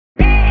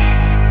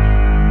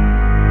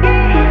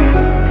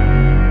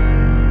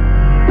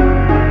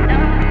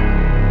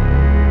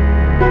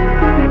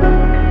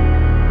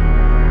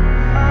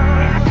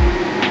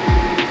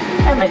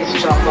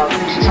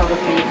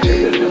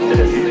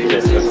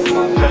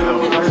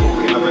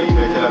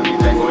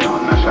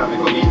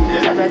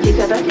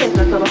Welcome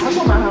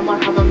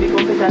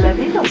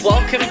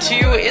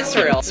to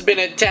Israel. It's been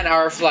a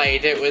 10-hour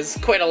flight. It was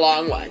quite a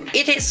long one.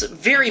 It is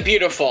very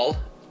beautiful.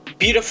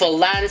 Beautiful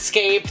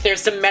landscape.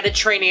 There's the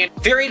Mediterranean.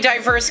 Very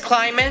diverse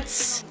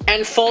climates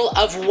and full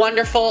of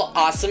wonderful,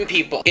 awesome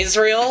people.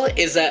 Israel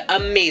is an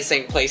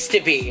amazing place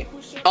to be.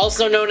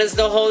 Also known as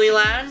the Holy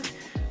Land?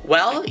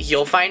 Well,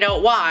 you'll find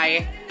out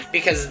why.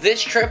 Because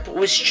this trip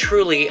was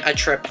truly a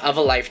trip of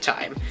a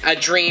lifetime. A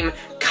dream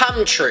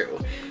come true.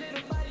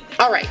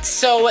 Alright,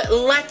 so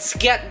let's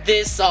get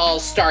this all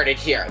started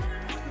here.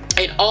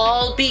 It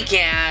all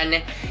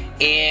began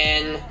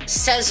in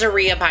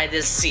Caesarea by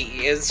the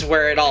Sea is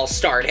where it all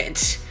started.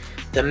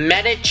 The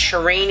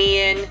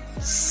Mediterranean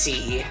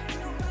Sea.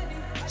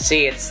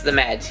 See, it's the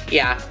Med.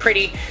 Yeah,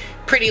 pretty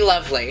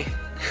lovely.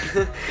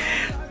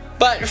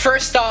 But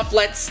first off,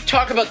 let's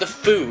talk about the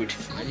food.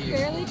 I've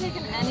barely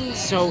taken any.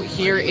 So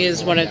here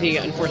is one of the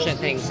unfortunate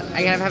things.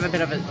 I have a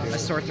bit of a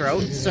sore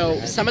throat. So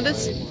some of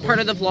this part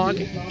of the vlog,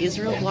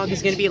 Israel vlog,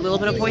 is going to be a little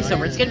bit of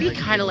voiceover. It's going to be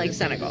kind of like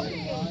Senegal.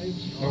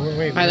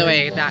 By the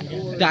way,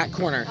 that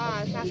corner.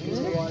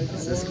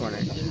 It's this corner.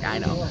 Yeah, I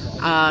know.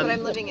 But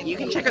I'm living in. You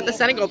can check out the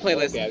Senegal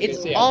playlist.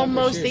 It's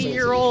almost a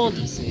year old.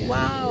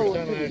 Wow.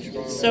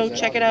 So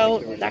check it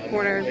out. That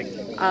corner.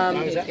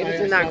 If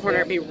it's in that corner,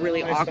 it'd be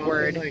really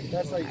awkward.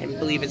 I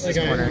believe it's this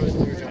corner.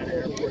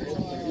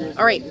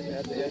 All right.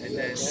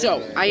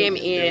 So I am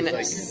in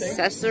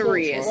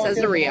Caesarea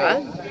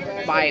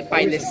by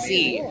the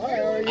sea.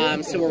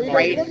 So we're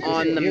right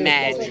on the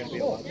Med,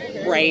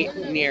 right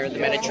near the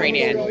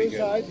Mediterranean.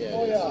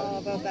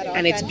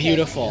 And it's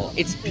beautiful.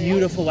 It's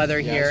beautiful weather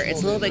here.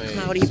 It's a little bit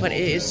cloudy, but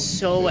it is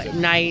so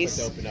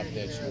nice.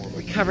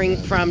 Recovering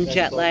from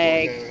jet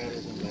lag.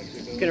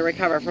 Gonna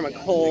recover from a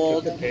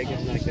cold.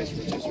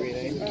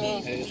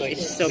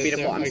 It's so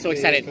beautiful. I'm so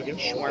excited.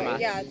 Shawarma.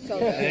 Yeah, it's so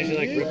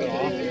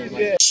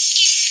good.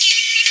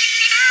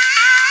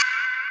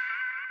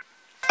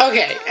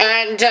 Okay,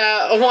 and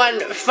one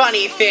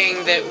funny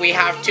thing that we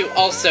have to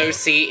also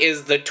see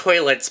is the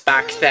toilets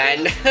back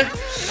then.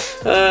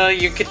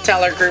 You could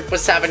tell our group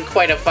was having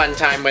quite a fun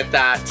time with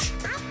that.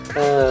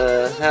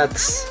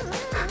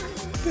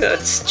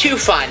 That's too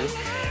fun.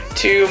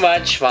 Too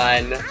much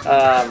fun.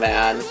 Oh,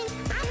 man.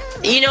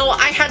 You know,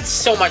 I had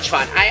so much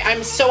fun.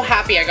 I'm so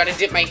happy I got to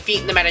dip my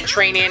feet in the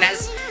Mediterranean.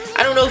 As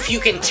I don't know if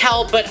you can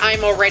tell, but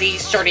I'm already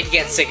starting to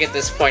get sick at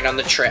this point on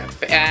the trip.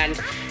 And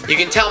you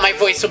can tell my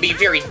voice will be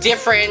very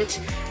different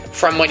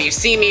from when you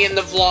see me in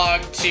the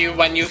vlog to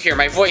when you hear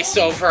my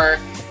voiceover.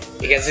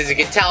 Because as you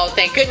can tell,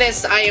 thank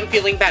goodness, I am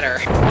feeling better.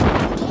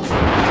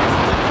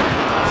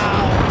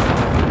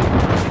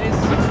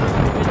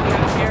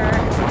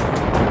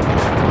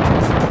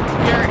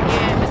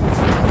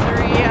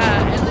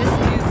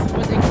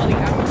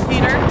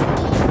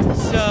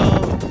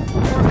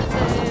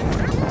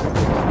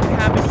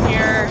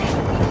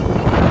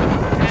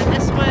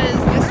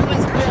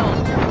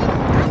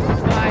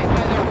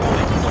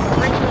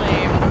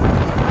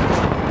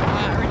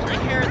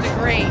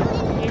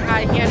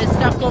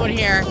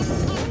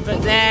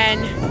 But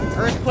then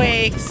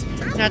earthquakes,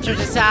 natural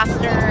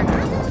disaster,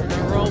 and the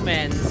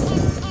Romans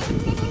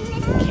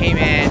came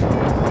in.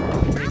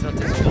 They built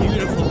this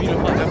beautiful,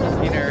 beautiful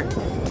amphitheater.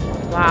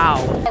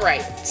 Wow.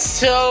 Alright,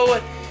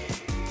 so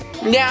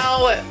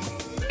now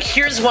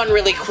here's one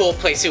really cool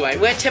place we went.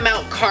 We went to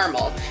Mount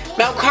Carmel.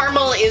 Mount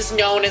Carmel is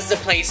known as the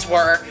place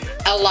where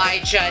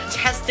Elijah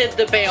tested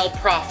the Baal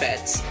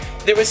prophets.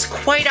 There was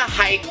quite a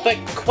hike, but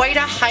quite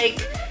a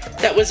hike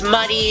that was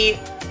muddy,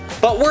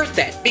 but worth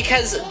it,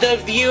 because the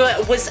view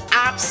was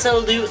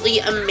absolutely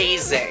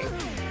amazing.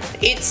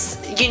 It's,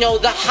 you know,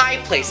 the high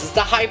place. It's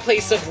the high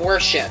place of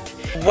worship.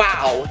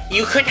 Wow,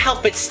 you couldn't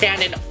help but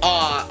stand in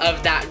awe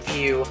of that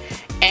view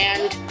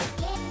and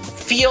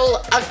feel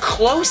a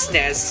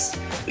closeness.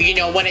 You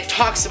know, when it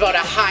talks about a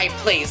high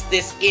place,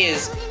 this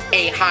is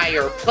a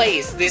higher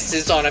place. This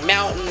is on a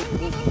mountain.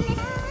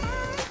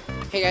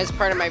 Hey guys,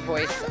 pardon my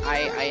voice.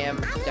 I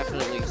am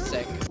definitely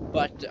sick.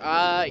 But,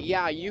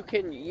 yeah, you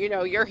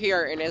know, you're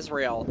here in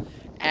Israel,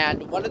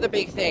 and one of the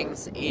big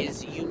things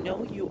is you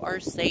know you are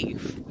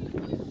safe,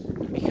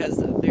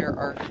 because there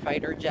are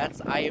fighter jets.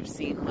 I have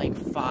seen, like,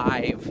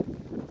 5,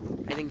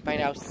 I think by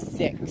now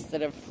 6, that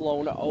have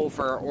flown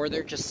over, or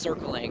they're just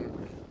circling.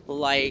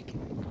 Like,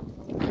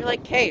 you're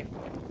like, hey,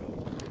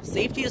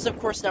 safety is, of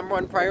course,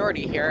 #1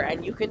 priority here,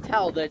 and you can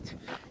tell that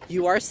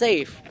you are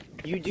safe.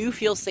 You do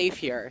feel safe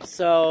here,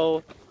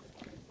 so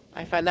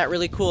I find that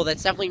really cool.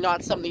 That's definitely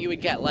not something you would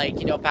get, like,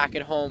 you know, back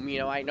at home. You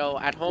know, I know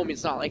at home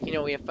it's not like, you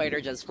know, we have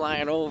fighter jets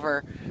flying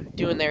over,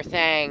 doing their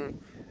thing.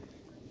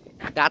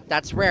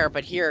 That's rare,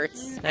 but here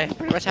it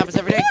pretty much happens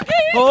every day.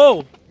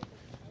 Oh!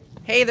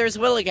 Hey, there's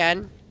Will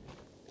again.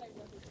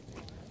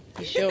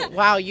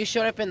 Wow, you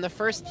showed up in the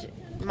first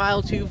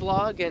Mile 2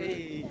 vlog,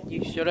 and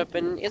you showed up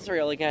in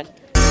Israel again.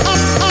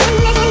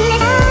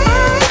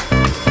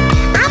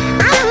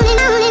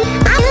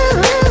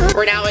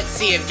 We're now at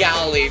Sea of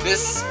Galilee.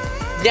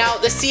 Now,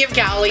 the Sea of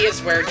Galilee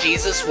is where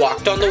Jesus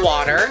walked on the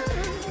water.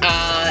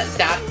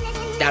 That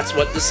That's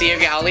what the Sea of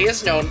Galilee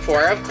is known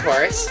for, of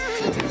course.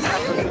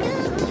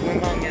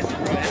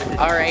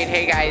 Alright,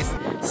 hey guys.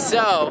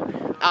 So,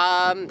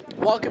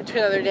 welcome to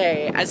another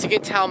day. As you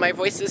can tell, my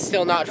voice is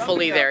still not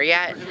fully there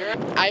yet.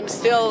 I'm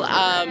still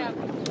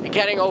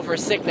getting over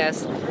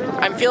sickness.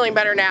 I'm feeling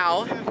better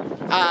now.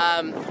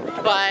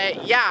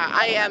 But yeah,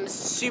 I am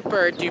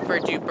super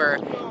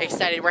duper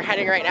excited. We're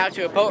heading right now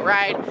to a boat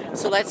ride,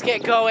 so let's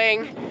get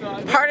going.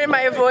 Pardon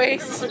my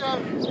voice.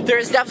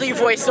 There's definitely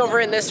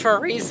voiceover in this for a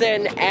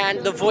reason,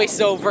 and the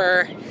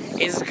voiceover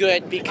is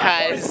good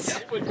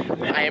because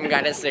I am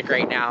kinda sick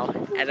right now.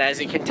 And as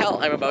you can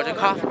tell, I'm about to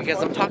cough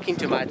because I'm talking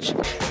too much.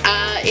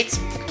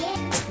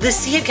 The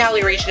Sea of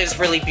Galilee region is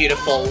really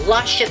beautiful.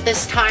 Lush at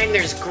this time,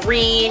 there's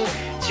green,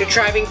 so you're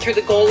driving through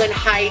the Golan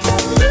Heights.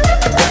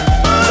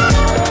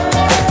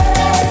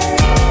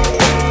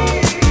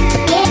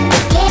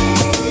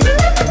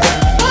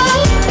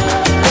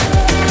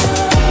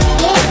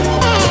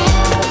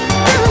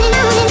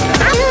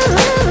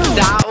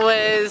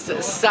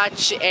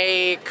 Such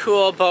a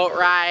cool boat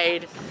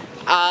ride.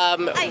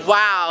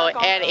 Wow,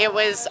 and it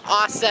was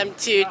awesome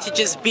to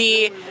just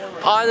be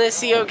on the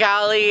Sea of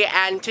Galilee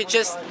and to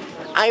just,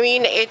 I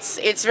mean,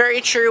 it's very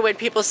true when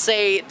people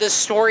say the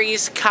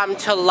stories come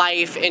to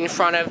life in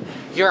front of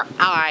your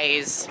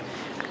eyes.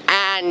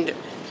 And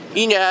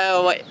you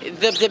know,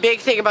 the big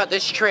thing about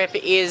this trip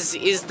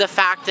is the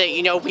fact that,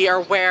 you know, we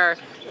are where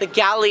the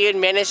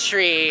Galilean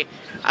ministry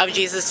of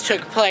Jesus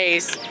took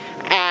place.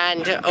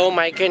 And oh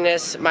my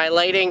goodness, my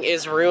lighting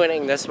is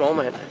ruining this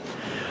moment.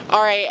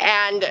 Alright,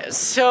 and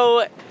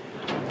so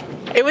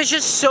it was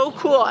just so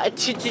cool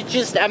to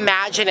just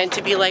imagine and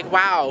to be like,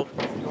 wow,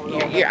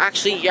 you're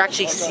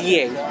actually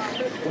seeing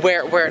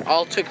where it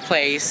all took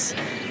place.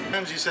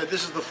 He said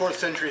this is the 4th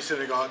century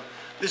synagogue.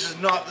 This is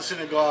not the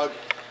synagogue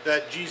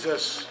that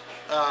Jesus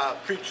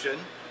preached in.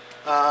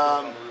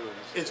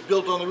 It's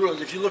built on the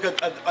ruins. If you look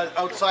at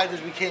outside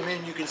as we came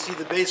in, you can see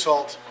the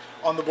basalt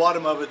on the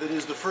bottom of it that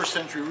is the 1st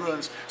century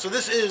ruins. So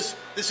this is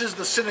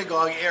the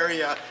synagogue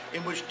area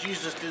in which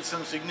Jesus did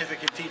some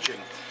significant teaching.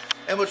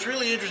 And what's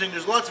really interesting,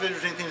 there's lots of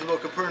interesting things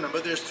about Capernaum,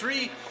 but there's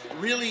 3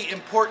 really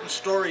important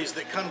stories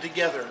that come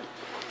together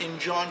in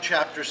John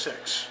chapter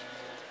 6.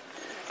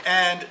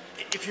 And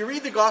if you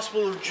read the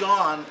Gospel of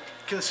John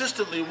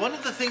consistently, one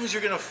of the things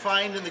you're going to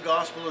find in the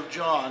Gospel of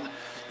John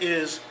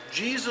is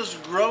Jesus'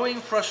 growing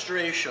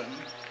frustration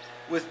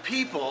with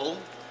people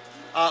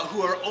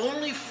who are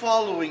only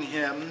following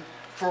him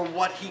for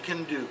what he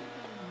can do.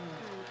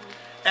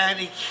 And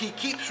he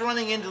keeps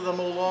running into them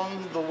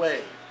along the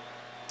way.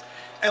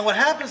 And what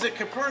happens at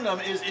Capernaum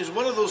is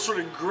one of those sort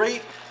of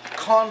great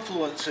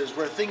confluences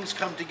where things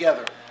come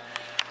together.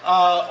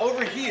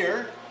 Over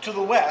here, to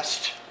the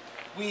west,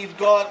 we've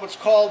got what's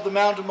called the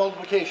Mount of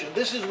Multiplication.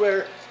 This is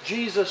where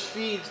Jesus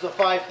feeds the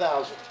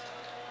 5,000.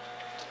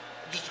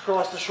 Just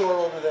across the shore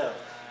over there.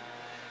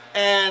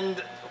 And,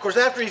 of course,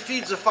 after he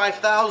feeds the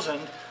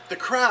 5,000, the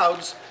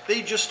crowds,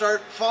 they just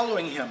start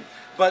following him.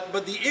 But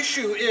the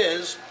issue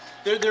is,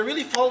 they're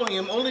really following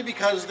him only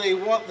because they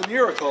want the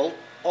miracle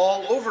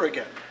all over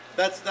again.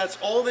 That's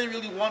all they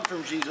really want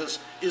from Jesus,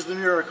 is the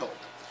miracle.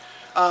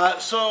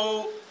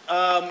 After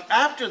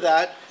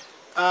that,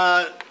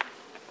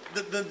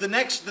 the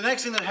next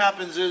thing that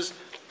happens is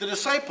the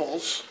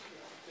disciples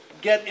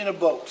get in a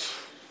boat.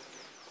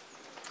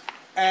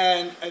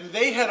 And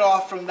they head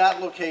off from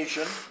that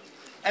location,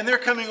 and they're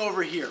coming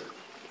over here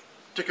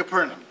to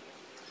Capernaum.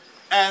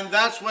 And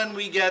that's when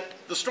we get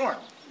the storm.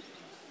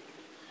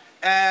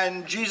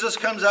 And Jesus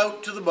comes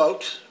out to the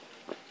boat.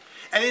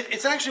 And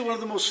it's actually one of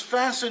the most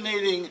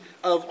fascinating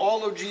of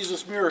all of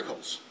Jesus'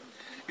 miracles.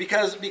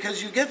 Because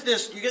you get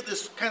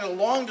this kind of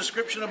long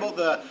description about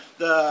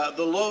the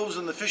loaves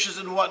and the fishes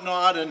and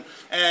whatnot. And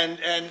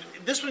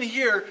this one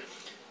here,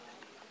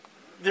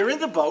 they're in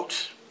the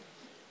boat.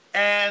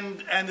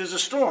 And there's a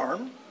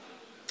storm.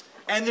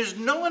 And there's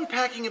no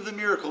unpacking of the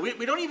miracle.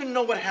 We don't even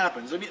know what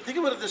happens. I mean, think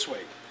about it this way.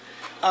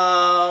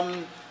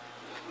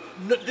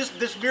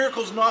 This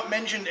miracle is not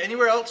mentioned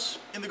anywhere else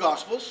in the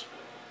Gospels.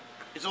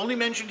 It's only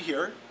mentioned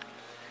here.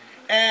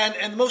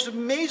 And the most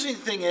amazing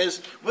thing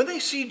is, when they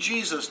see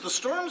Jesus, the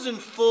storm's in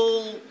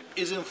full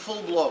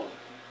blow.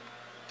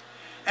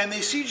 And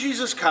they see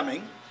Jesus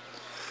coming.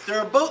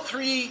 They're about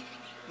 3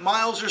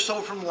 miles or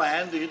so from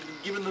land,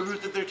 given the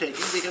route that they're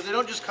taking, because they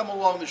don't just come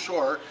along the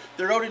shore.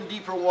 They're out in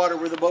deeper water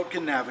where the boat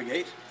can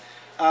navigate.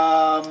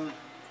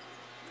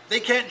 They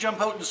can't jump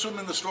out and swim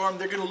in the storm.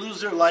 They're going to lose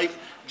their life.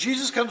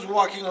 Jesus comes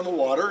walking on the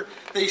water.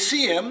 They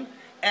see him,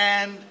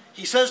 and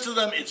he says to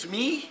them, "It's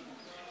me,"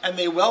 and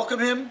they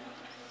welcome him,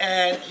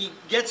 and he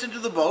gets into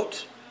the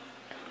boat,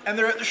 and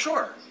they're at the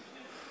shore,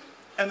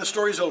 and the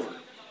story's over.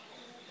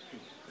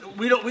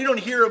 We don't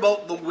hear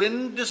about the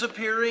wind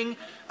disappearing.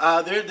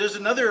 There's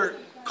another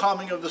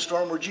calming of the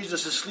storm where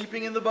Jesus is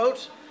sleeping in the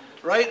boat.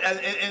 Right? And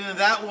in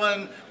that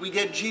one, we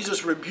get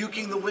Jesus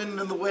rebuking the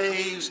wind and the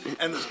waves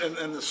and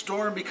the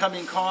storm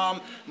becoming calm.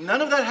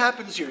 None of that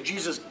happens here.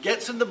 Jesus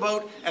gets in the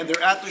boat and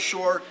they're at the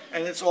shore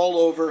and it's all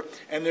over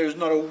and there's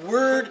not a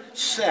word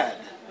said.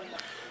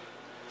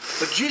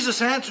 But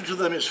Jesus' answer to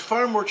them is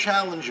far more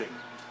challenging.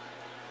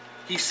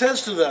 He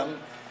says to them,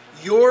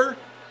 "You're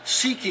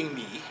seeking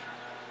me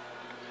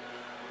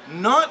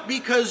not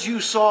because you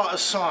saw a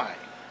sign,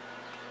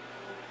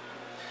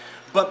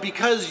 but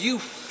because you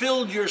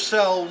filled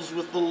yourselves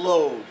with the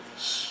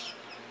loaves."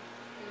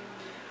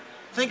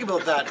 Think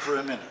about that for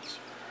a minute.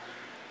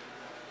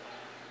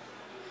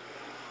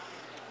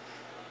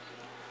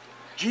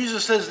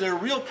 Jesus says their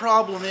real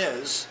problem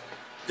is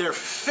they're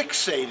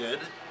fixated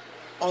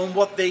on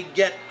what they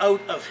get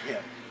out of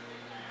him,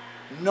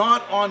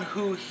 not on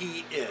who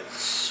he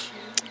is.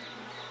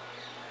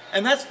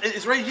 And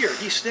it's right here.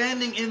 He's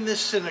standing in this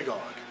synagogue.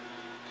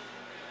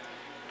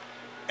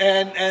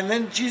 And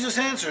then Jesus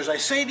answers, "I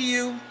say to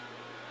you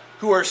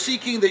who are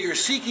seeking that you're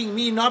seeking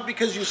me not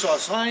because you saw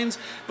signs,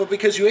 but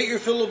because you ate your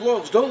fill of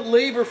loaves. Don't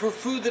labor for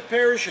food that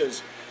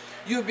perishes.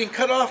 You have been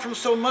cut off from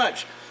so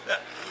much.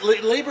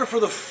 Labor for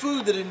the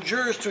food that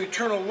endures to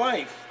eternal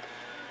life.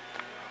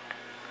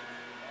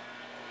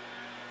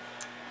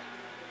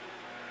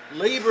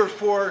 Labor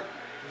for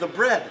the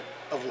bread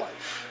of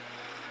life."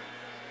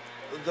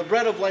 The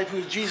bread of life, who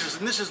is Jesus.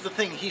 And this is the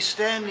thing. He's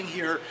standing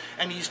here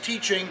and he's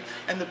teaching,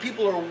 and the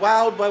people are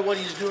wowed by what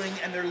he's doing,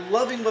 and they're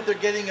loving what they're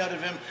getting out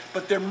of him,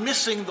 but they're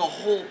missing the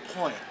whole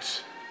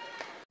point.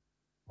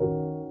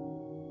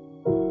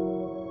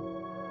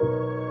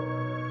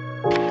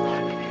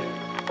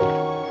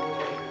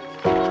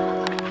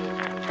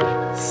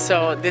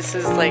 So this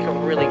is like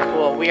really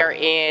cool. We are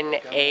in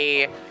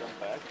a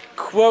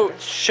quote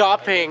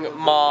shopping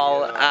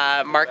mall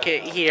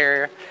market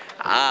here,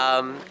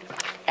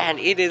 and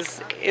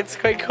it's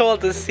quite cool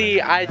to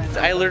see.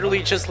 I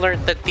literally just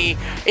learned that the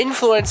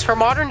influence for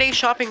modern day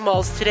shopping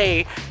malls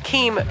today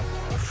came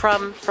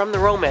from the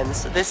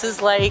Romans. This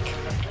is like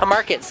a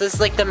market. So this is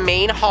like the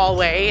main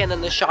hallway, and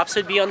then the shops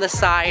would be on the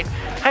side.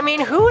 I mean,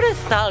 who would have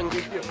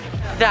thunk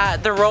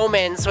that the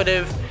Romans would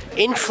have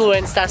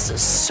influenced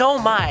us so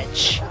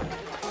much,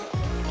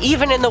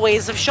 even in the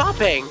ways of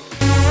shopping?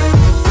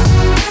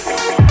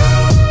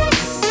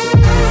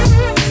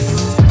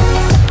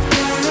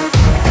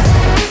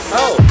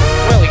 Oh,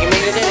 well, we can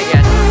make it in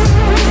again.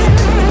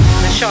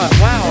 The shot,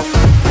 wow.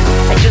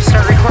 I just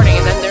start recording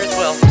and then there's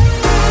Will.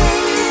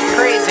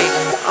 Crazy.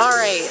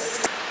 Alright.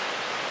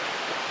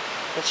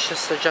 Let's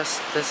just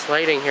adjust this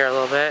lighting here a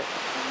little bit.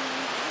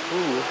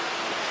 Ooh.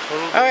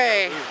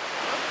 Okay.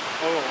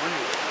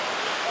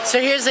 So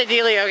here's the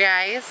dealio,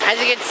 guys. As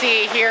you can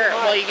see here,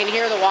 well, you can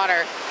hear the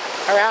water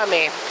around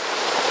me.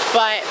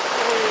 But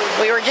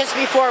we were just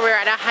before, we were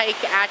at a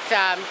hike at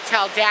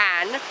Tel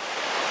Dan.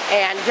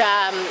 And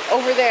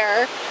over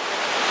there,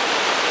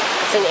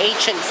 it's an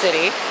ancient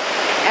city.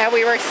 And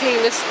we were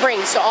seeing the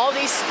springs. So all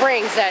these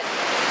springs that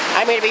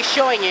I'm going to be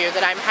showing you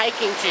that I'm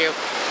hiking to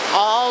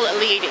all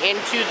lead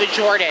into the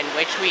Jordan,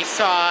 which we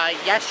saw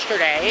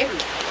yesterday.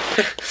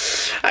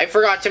 I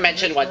forgot to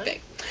mention one thing.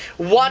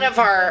 One of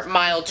our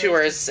mile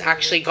tours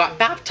actually got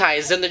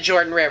baptized in the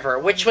Jordan River,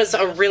 which was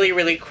a really,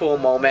 really cool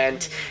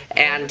moment.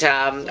 And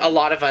a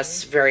lot of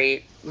us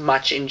very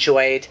much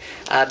enjoyed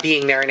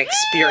being there and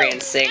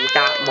experiencing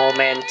that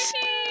moment.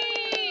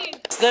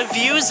 The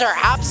views are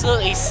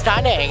absolutely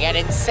stunning and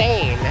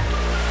insane.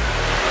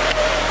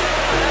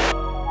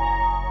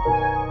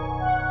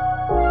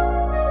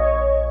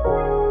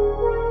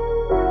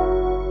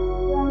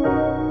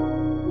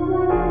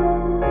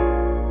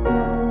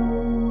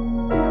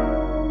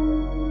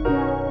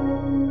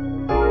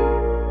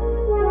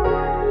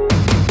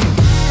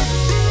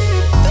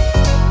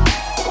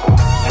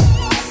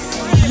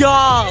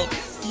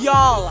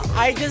 Y'all,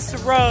 I just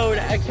rode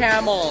a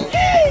camel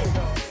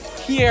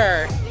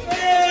here.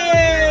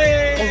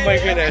 Oh my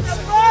goodness.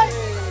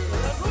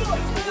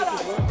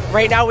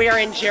 Right now we are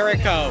in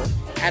Jericho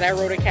and I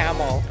rode a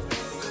camel.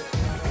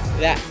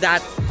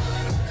 That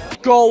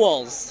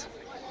goals.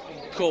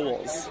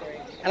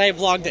 And I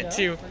vlogged it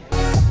too.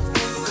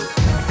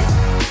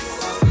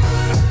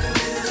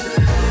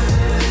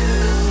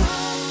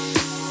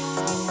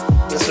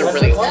 This is a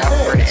really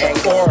awkward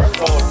angle,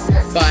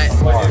 but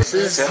this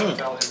is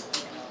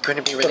going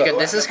to be really good.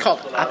 This is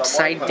called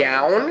upside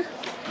down,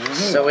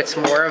 so it's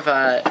more of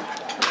a,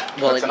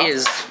 well, it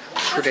is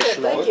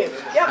traditional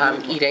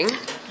eating.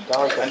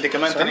 So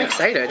I'm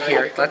excited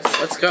here.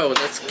 Let's go.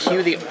 Let's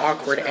cue the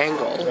awkward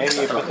angle. Maybe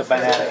you put the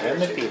banana in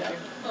the peanut.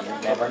 You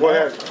never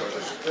know.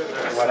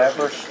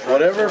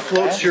 Whatever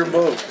floats your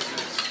boat.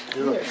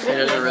 It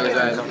is really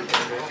good.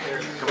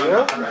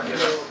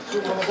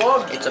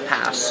 It's a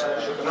pass.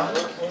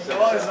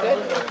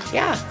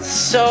 Yeah,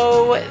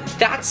 so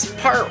that's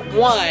part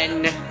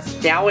one.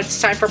 Now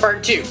it's time for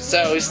part two,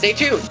 so stay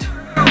tuned.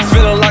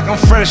 Feeling like I'm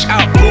fresh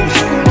out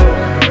booze.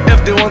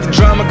 If they want the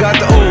drama, got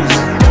the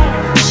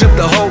ooze. Ship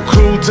the whole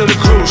crew to the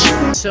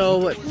cruise.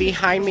 So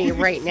behind me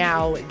right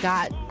now,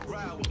 that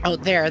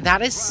out there,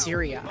 that is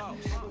Syria.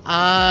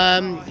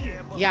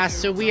 Yeah,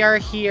 so we are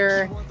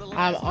here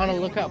on a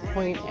lookout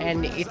point,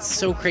 and it's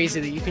so crazy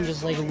that you can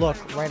just like look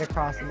right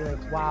across and be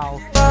like, wow.